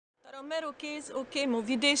मेरो case okay म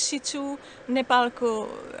विदेशी छु नेपालको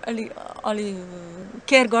अलि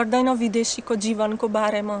केयर गर्दैन विदेशीको जीवनको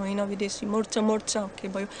बारेमा होइन विदेशी मोर्छ ओके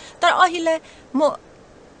भयो तर अहिले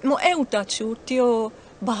म एउटा छु त्यो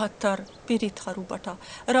 72 पीडितहरूबाट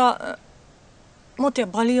र म त्यो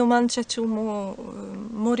बलियो मान्छे छु म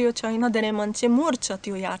मर्यो छैन धेरै मान्छे मर्छ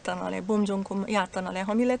त्यो यातनाले बोमजोङको यातनाले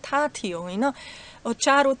हामीलाई थाहा थियो होइन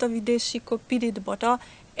चारवटा विदेशीको पीडितबाट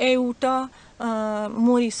एउटा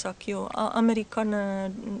मरिसक्यो अमेरिकन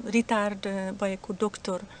रिटायर्ड भएको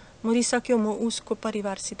डाक्टर मरिसक्यो म उसको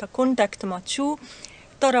परिवारसित कन्ट्याक्टमा छु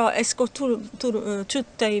तर यसको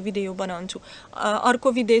छुट्टै भिडियो बनाउँछु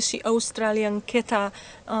अर्को विदेशी अस्ट्रेलियन केटा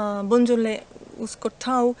बोमजोङले उसको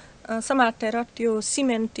ठाउँ समातेर त्यो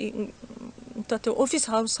सिमेन्टी त्यो अफिस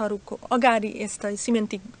हाउसहरूको अगाडि यस्तै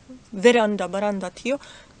सिमेन्टी बरान्दा थियो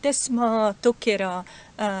त्यसमा तोकेर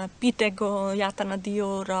पिटेको यातना दियो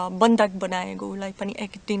र बन्धक बनाएको उसलाई पनि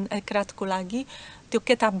एक रातको लागि त्यो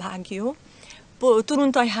केटा भाग्यो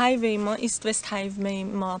तुरुन्तै हाइवेमा इस्ट वेस्ट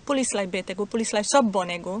हाइवेमा पुलिसलाई भेटेको पुलिसलाई सब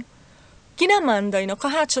भनेको किन मान्दैन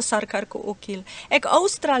कहाँ छ सरकारको वकिल एक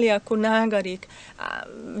अस्ट्रेलियाको नागरिक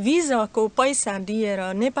भिजाको पैसा दिएर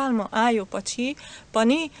नेपालमा आएपछि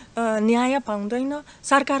पनि न्याय पाउँदैन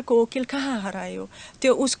सरकारको वकिल कहाँ हरायो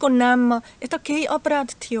त्यो उसको नाममा यता केही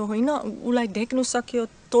अपराध थियो होइन उलाई देख्नु सक्यो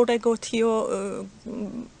तोडेको थियो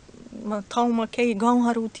ठाउँमा केही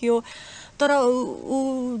गाउँहरू थियो तर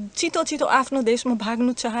उ छिटो आफ्नो देशमा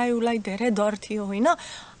भाग्नु चाहे उलाई धेरै डर थियो होइन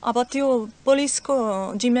अब त्यो पुलिसको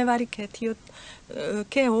जिम्मेवारी के थियो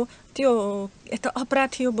के हो त्यो यता अपराध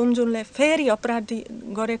थियो बोमजोङले फेरि अपराधी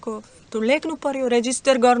गरेको त्यो लेख्नु पर्यो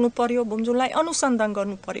रेजिस्टर गर्नु पर्यो बोमजोङलाई अनुसन्धान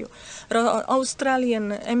गर्नु पर्यो र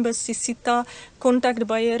अस्ट्रेलियन एम्बेसीसित कन्ट्याक्ट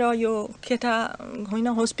भएर यो केटा होइन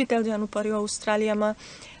हस्पिटल जानु पर्यो अस्ट्रेलियामा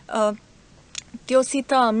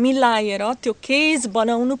त्योसित मिलाएर त्यो केस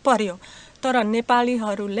बनाउनु पर्यो तर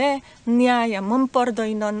नेपालीहरूले न्याय मन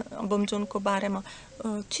पर्दैनन् बोमजोङको बारेमा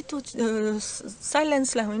छिटो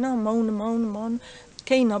साइलेन्सलाई होइन मौन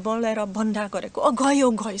केही नबोलेर भन्दा गरेको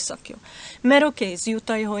गइसक्यो मेरो केस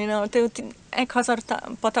युतै होइन त्यो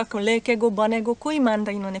 1000 पटक लेखेको बनेको कोही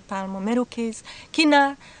मान्दैन नेपालमा मेरो केस किन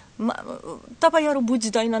तपाईहरु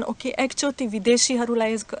बुझ्दैनन् ओके एकचोटि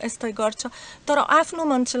विदेशीहरूलाई यस्तै गर्छ तर आफ्नो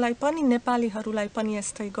मान्छेलाई पनि नेपालीहरूलाई पनि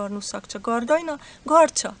यस्तै गर्नु सक्छ गर्दैन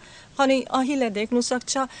गर्छ अनि अहिले देख्नु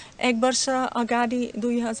सक्छ एक वर्ष अगाडि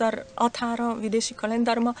 2018 विदेशी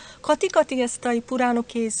क्यालेन्डरमा कति यस्तै पुरानो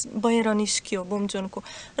केस बएर निस्क्यो बोमजोङको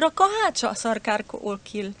र कहाँ छ सरकारको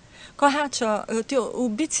वकिल कहाँ छ त्यो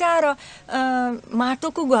बिचारा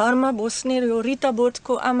माटोको घरमा बस्ने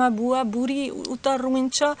रिताबोटको आमा बुवा बुढी उता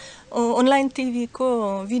रुन्छ अनलाइन टिभी को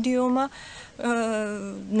भिडियोमा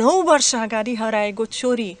 9 वर्ष अगाडि हराएको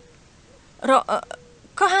छोरी र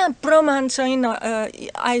कहाँ प्रमाण छैन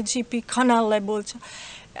आइजिपी खनालले बोल्छ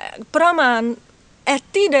प्रमाण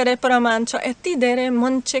यति धेरै प्रमाण छ यति धेरै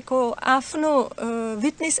मान्छेको आफ्नो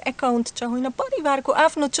विटनेस एकाउन्ट छ होइन परिवारको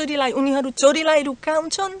आफ्नो छोरीलाई उनीहरू छोरीलाई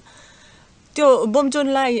रुकाउँछन् त्यो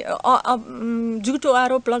बोमजोङलाई झुटो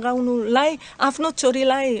आरोप लगाउनुलाई आफ्नो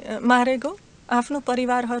छोरीलाई मारेको आफ्नो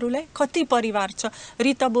परिवारहरूले कति परिवार छ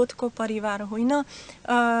रिताबोधको परिवार होइन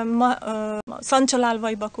सञ्चलाल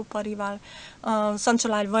वैभवको परिवार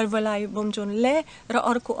सञ्चलाल वैभवलाई बोमजोङले र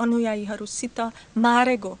अर्को अनुयायीहरूसित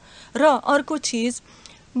मारेको र अर्को चीज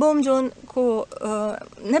बोमजोङको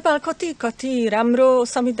नेपाल कति राम्रो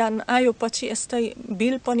संविधान आयो पछि यस्तै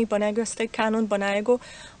बिल पनि बनाएको यस्तै कानुन बनाएको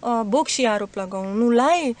बोक्सी आरोप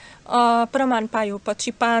लगाउनुलाई प्रमाण पायो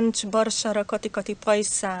पछि 5 वर्ष र कति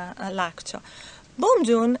पैसा लाग्छ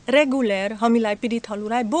बोमजोङ रेगुलर हामीलाई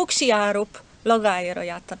पीडितहरूलाई बोक्सी आरोप लगाएर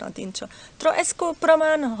यातना दिन्छ तर यसको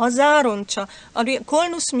प्रमाण हजार हुन्छ अनि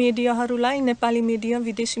खोल्नुस् मिडियाहरूलाई नेपाली मिडिया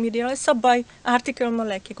विदेशी मिडियालाई सबै आर्टिकलमा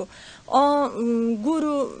लेखेको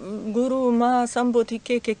गुरुमा सम्बोधि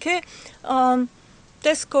के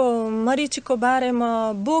त्यसको मरिचीको बारेमा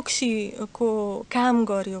बोक्सीको काम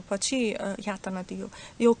गर्यो पछि यातना दियो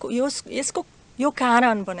यसको यो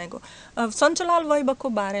कारण बनेको सञ्चलाल वैभवको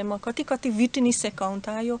बारेमा कति विटनेस एकाउन्ट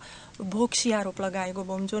आयो बोक्सी आरोप लगाएको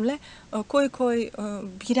बोमजोङले कोही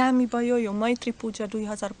बिरामी भयो यो मैत्री पूजा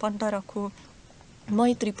 2015 को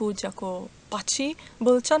मैत्री पूजाको पछि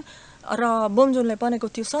बोल्छन् र बोमजोङले भनेको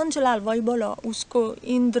त्यो सञ्चलाल वैभव उसको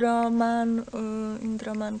इन्द्रमान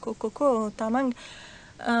को तामाङ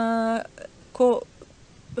को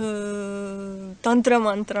तन्त्र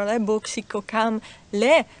मन्त्रलाई बोक्सीको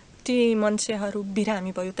कामले ती मान्छेहरू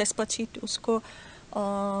बिरामी भयो त्यसपछि उसको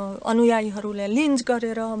अनुयायीहरूले लिन्च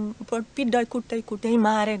गरेर पिट्दै कुट्दै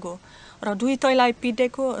मारेको र दुईटैलाई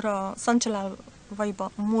पिटेको र सञ्चलाल वैभव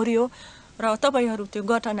मर्यो र तपाईहरु त्यो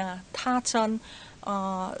घटना थाहा छन्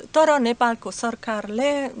तर नेपालको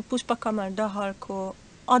सरकारले पुष्पकमल दाहालको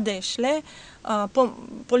आदेशले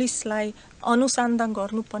पुलिसलाई अनुसन्धान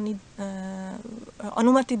गर्नु पनि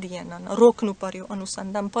अनुमति दिएनन्, रोक्नु पर्यो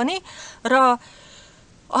अनुसन्धान पनि। र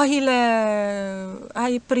अहिले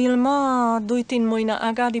अप्रिलमा 2-3 महिना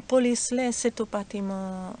अगाडि पुलिसले सेतुपातीमा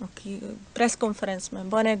प्रेस कन्फरेन्समा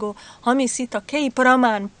भनेको हामीसित केही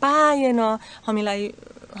प्रमाण पाएन,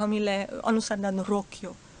 हामीले अनुसन्धान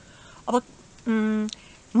रोक्यो। अब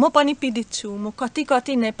म पनि पीडित छु, म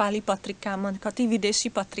कति नेपाली पत्रिकामा, कति विदेशी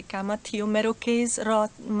पत्रिकामा थियो मेरो केस, र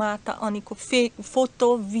माता अनिको फोटो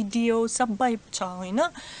भिडियो सबै छ होइन।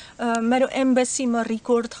 मेरो एम्बेसीमा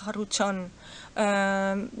रेकर्डहरू छन्।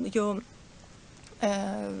 यो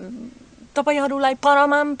तपाईहरुलाई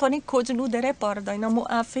प्रमाण पनि खोज्नु धेरै पर्दैन, म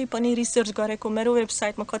आफै पनि रिसर्च गरेको मेरो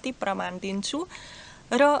वेबसाइटमा कति प्रमाण दिन्छु।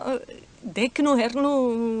 र देख्नु हेर्नु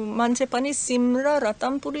मान्छे पनि सिमरा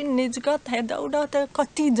रतनपुरी निजगत हेदौडा त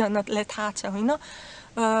कति जनाले थाहा छ होइन।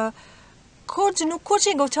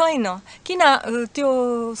 खोजेको छैन किन। त्यो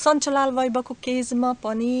सञ्चलाल वैभवको केसमा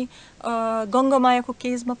पनि गङ्गामायाको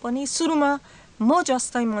केसमा पनि सुरुमा म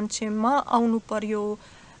जस्तै मान्छेमा आउनु पर्यो,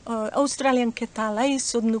 अस्ट्रेलियन केटालाई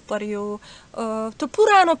सोध्नु पर्यो, त्यो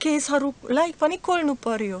पुरानो केसहरूलाई पनि खोल्नु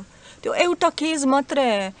पर्यो। त्यो एउटा केस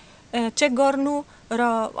मात्रै चेक गर्नु र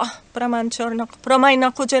प्रमाण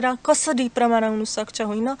नखोजेर कसरी प्रमाण आउनु सक्छ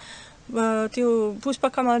होइन। त्यो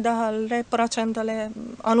पुष्पकमल दाहाल र प्रचण्डले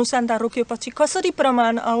अनुसन्धान रोकेपछि कसरी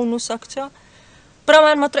प्रमाण आउनु सक्छ?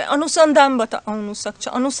 प्रमाण मात्रै अनुसन्धानबाट आउनु सक्छ।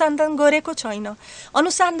 अनुसन्धान गरेको छैन।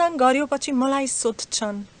 अनुसन्धान गरिएपछि मलाई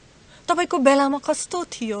सोध्छन् तपाईको बेलामा कस्तो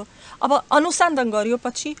थियो। अब अनुसन्धान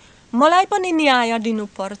गरिएपछि मलाई पनि न्याय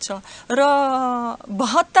दिनुपर्छ र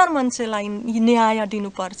 72 मान्छेलाई न्याय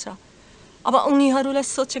दिनुपर्छ। अब उनीहरूले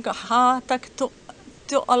सोचेको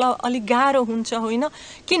त्यो अलि गाह्रो हुन्छ होइन,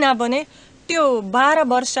 किनभने त्यो 12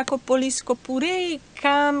 वर्षको पुलिसको पुरै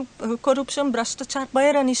काम करप्सन भ्रष्टाचार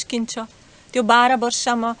भएर निस्किन्छ। त्यो 12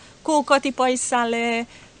 वर्षमा कति पैसाले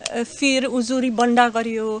फिर उजुरी बन्दा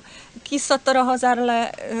गरियो कि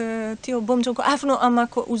 17,000लाई त्यो बमजोङको आफ्नो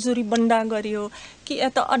आमाको उजुरी बन्दा गरियो कि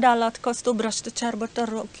यता अदालत कस्तो भ्रष्टाचारबाट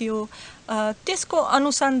रोकियो। त्यसको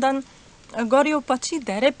अनुसन्धान गरिएपछि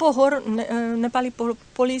धेरै पोहोर नेपाली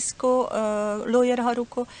पुलिसको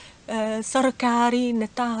लोयरहरूको सरकारी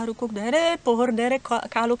नेताहरूको धेरै पोहोर, धेरै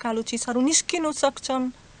कालो चिजहरू निस्किनु सक्छन्।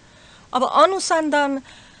 अब अनुसन्धान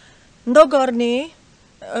नगर्ने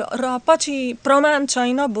र पछि प्रमाण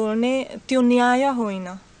छैन बोल्ने त्यो न्याय होइन।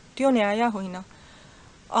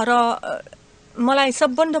 र मलाई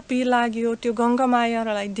सबभन्दा पिर लाग्यो त्यो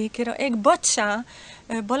गङ्गामायालाई देखेर। एक बच्चा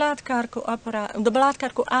बलात्कारको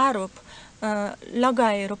आरोप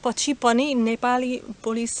लगाएर पछि पनि नेपाली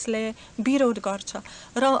पुलिसले विरोध गर्छ।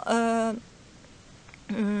 र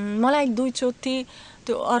मलाई 2 चोटि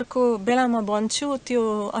त्यो अर्को बेलामा भन्छु, त्यो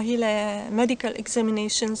अहिले मेडिकल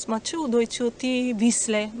एक्जामिनेसन्समा छु, 2 चोटि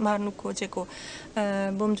 20ले मार्नु खोजेको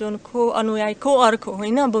बमजोङको अनुयायीको अर्को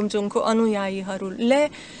होइन, बमजोङको अनुयायीहरूले।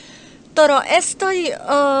 तर यस्तै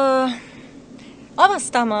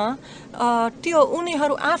अवस्थामा त्यो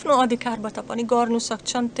उनीहरू आफ्नो अधिकारबाट पनि गर्नु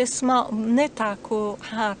सक्छन्, त्यसमा नेताको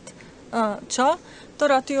हात छ।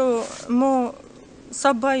 तर त्यो म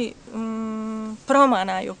सबै प्रमाण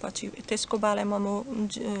आएपछि त्यसको बारेमा म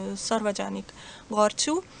सार्वजनिक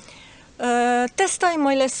गर्छु। त्यस्तै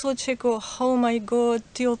मैले सोचेको हो माई गॉड,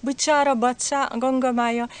 त्यो बिचारा बच्चा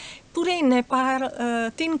गङ्गामाया पुरै नेपाल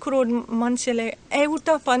 3 करोड मान्छेले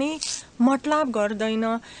एउटा पनि मतलब गर्दैन।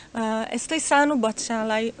 यस्तै सानो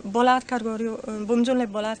बच्चालाई बलात्कार गर्यो, बमजोङले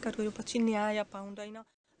बलात्कार गरेपछि न्याय पाउँदैन।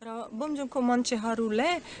 र बमजोङको मान्छेहरूले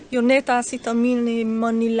यो नेतासित मिल्ने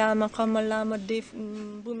मणि लामा, कमल लामा,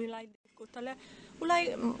 भूमिलाई उसलाई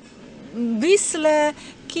 20ले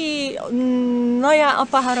कि नयाँ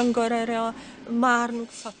अपहरण गरेर मार्नु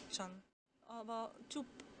सक्छन्। अब चुप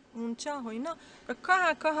हुन्छ होइन। र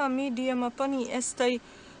कहाँ मिडियामा पनि यस्तै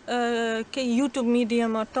के युट्युब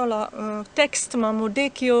मिडियामा तल टेक्स्टमा म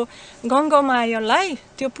देख्यो गङ्गामायालाई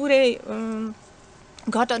त्यो पुरै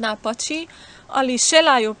घटनापछि अलि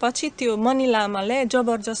सेलाएपछि त्यो मणि लामाले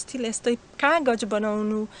जबरजस्तीले यस्तै कागज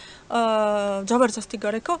बनाउनु जबरजस्ती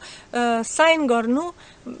गरेको साइन गर्नु।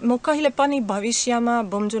 म कहिले पनि भविष्यमा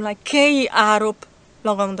बमजोङलाई केही आरोप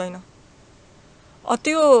लगाउँदैन।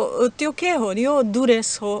 त्यो के हो, यो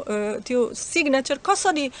दुरेस हो। त्यो सिग्नेचर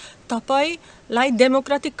कसरी तपाईलाई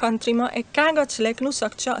डेमोक्रेटिक कन्ट्रीमा एक कागज लेख्नु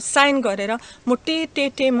सक्छ साइन गरेर म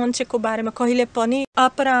टे मान्छेको बारेमा कहिले पनि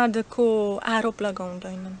अपराधको आरोप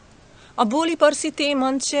लगाउँदैन। अब भोलि पर्सि त्यही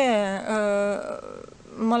मान्छे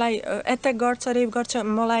मलाई एट्याक गर्छ, रेप गर्छ,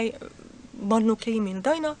 मलाई भन्नु केही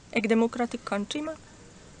मिल्दैन एक डेमोक्रेटिक कन्ट्रीमा।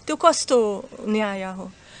 त्यो कस्तो न्याय हो?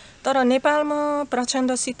 तर नेपालमा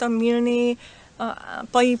प्रचण्डसित मिल्ने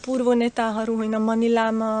पूर्व नेताहरू होइन,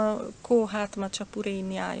 मनिलामाको हातमा छ पुरै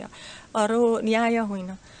न्याय। न्याय होइन,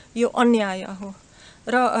 यो अन्याय हो।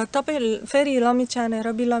 र तपाईँ फेरि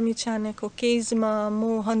रवि लामिछानेको केसमा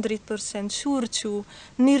म 100% सुर छु,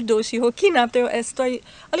 निर्दोषी हो। किन त्यो यस्तो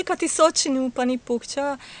अलिकति सोच्नु पनि पुग्छ।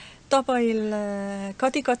 तपाईँ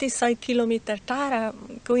कति 100 किलोमिटर टाढा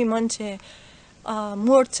कोही मान्छे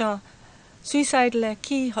मोड्छ, सुइसाइडले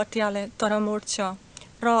कि हत्याले तर मोड्छ,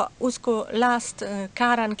 र उसको लास्ट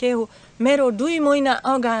कारण के हो? मेरो 2 महिना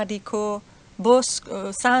अगाडिको बोस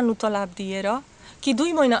सानो तलाब दिएर कि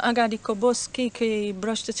 2 महिना अगाडिको बोस के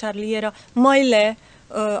भ्रष्टाचार लिएर मैले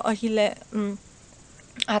अहिले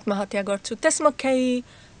आत्महत्या गर्छु। त्यसमा केही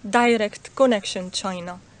डाइरेक्ट कनेक्सन छैन।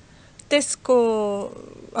 त्यसको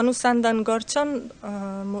अनुसन्धान गर्छन्,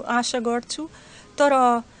 म आशा गर्छु। तर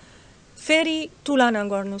फेरि तुलना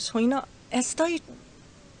गर्नुहोस् होइन, यस्तै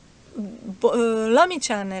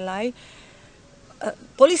लामिछानेलाई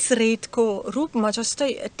पुलिस रेडको रूपमा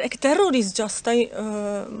जस्तै टेरोरिस्ट जस्तै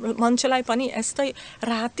मान्छेलाई पनि यस्तै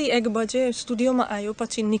राति 1 बजे स्टुडियोमा आयो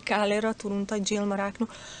पछि निकालेर तुरुन्तै जेलमा राख्नु,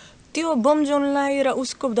 त्यो बमजोनलाई र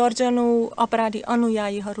उसको दर्जनौं अपराधी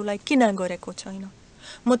अनुयायीहरूलाई किन गरेको छैन?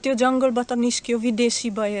 म त्यो जङ्गलबाट निस्क्यो विदेशी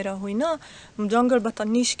भएर होइन, जङ्गलबाट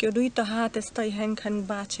निस्क्यो, 2टा हात यस्तै ह्याङख्याङ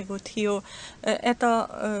बाँचेको थियो। यता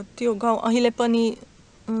त्यो गाउँ अहिले पनि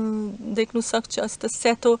देख्नु सक्छ, यस्तो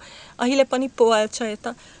सेतो अहिले पनि पोल्छ।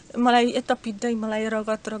 यता मलाई यता पिट्दै मलाई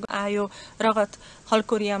रगत आयो, रगत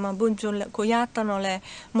हल्कोरियामा बुन्जोनको यातनाले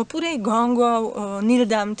म पुरै गाउँ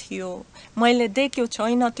निर्दाम थियो। मैले देख्यो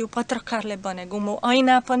छैन त्यो पत्रकारले भनेको, मलाई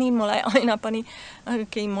ऐना पनि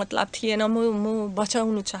केही मतलब थिएन, म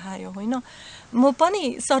बचाउनु चाह्यो होइन। म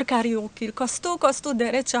पनि सरकारी वकिल कस्तो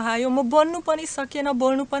धेरै चाह्यो, म बन्नु पनि सकेन,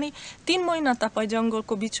 बोल्नु पनि। 3 महिना तपाईँ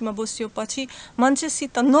जङ्गलको बिचमा बस्यो पछि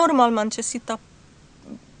मान्छेसित, नर्मल मान्छेसित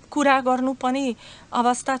कुरा गर्नु पनि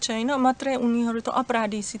अवस्था छैन। मात्रै उनीहरू त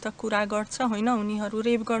अपराधीसित कुरा गर्छ होइन, उनीहरू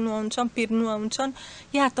रेप गर्नु आउँछन्, पिर्नु आउँछन्,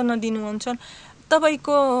 यातना दिनु आउँछन्।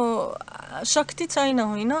 तपाईको शक्ति छैन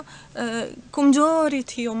होइन, कमजोरी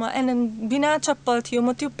थियो। म बिना चप्पल थियो,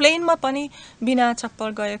 म त्यो प्लेनमा पनि बिना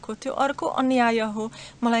चप्पल गएको थियो। अर्को अन्याय हो,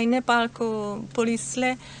 मलाई नेपालको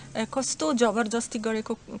पुलिसले कस्तो जबरजस्ती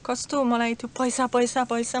गरेको, कस्तो मलाई त्यो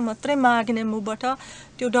पैसा मात्रै माग्ने मुबाट,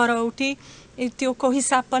 त्यो डराउटी, त्योको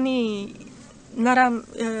हिसाब पनि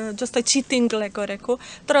जस्तै चिटिङले गरेको।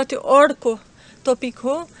 तर त्यो अर्को टपिक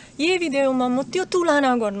हो। यही भिडियोमा म त्यो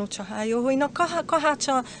तुलना गर्नु चाह्यो होइन, कहाँ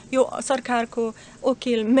छ यो सरकारको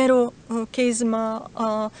वकिल मेरो केसमा,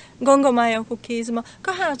 गङ्गामायाको केसमा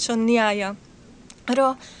कहाँ छ न्याय? र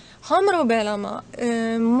हाम्रो बेलामा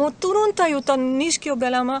म तुरुन्तै उता निस्क्यो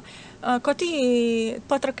बेलामा कति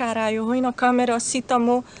पत्रकार आयो होइन, क्यामेरासित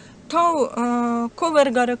म कभर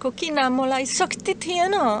गरेको। किन? मलाई शक्ति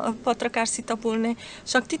थिएन पत्रकारसित बोल्ने,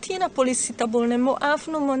 शक्ति थिएन पुलिससित बोल्ने। म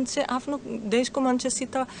आफ्नो मान्छे, आफ्नो देशको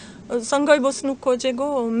मान्छेसित सँगै बस्नु खोजेको,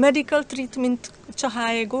 मेडिकल ट्रिटमेन्ट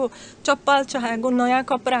चाहेको, चप्पल चाहेको, नयाँ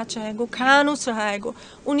कपडा चाहेको, खानु चाहेको।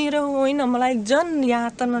 उनीहरू होइन मलाई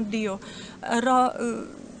यातना दियो। र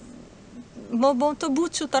म त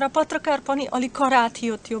बुझ्छु, तर पत्रकार पनि अलिक कडा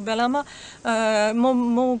थियो त्यो बेलामा।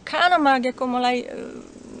 म खान मागेको, मलाई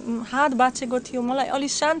हात बाँचेको थियो, मलाई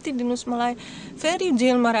अलिक शान्ति दिनुहोस्, मलाई फेरि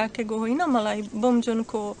जेलमा राखेको होइन, मलाई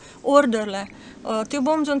बमजोनको अर्डरलाई। त्यो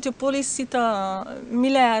बमजोन त्यो पुलिससित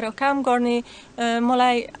मिलाएर काम गर्ने,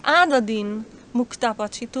 मलाई आधा दिन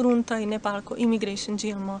मुक्तापछि तुरुन्तै नेपालको इमिग्रेसन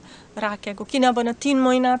जेलमा राखेको। किनभने 3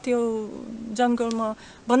 महिना त्यो जङ्गलमा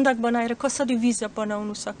बन्धक बनाएर कसरी भिजा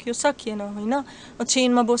बनाउनु सकिएन होइन।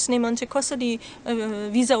 चेनमा बस्ने मान्छे कसरी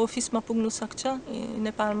भिजा अफिसमा पुग्नु सक्छ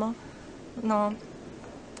नेपालमा?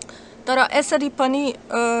 तर यसरी पनि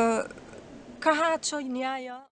कहाँ छ न्याय?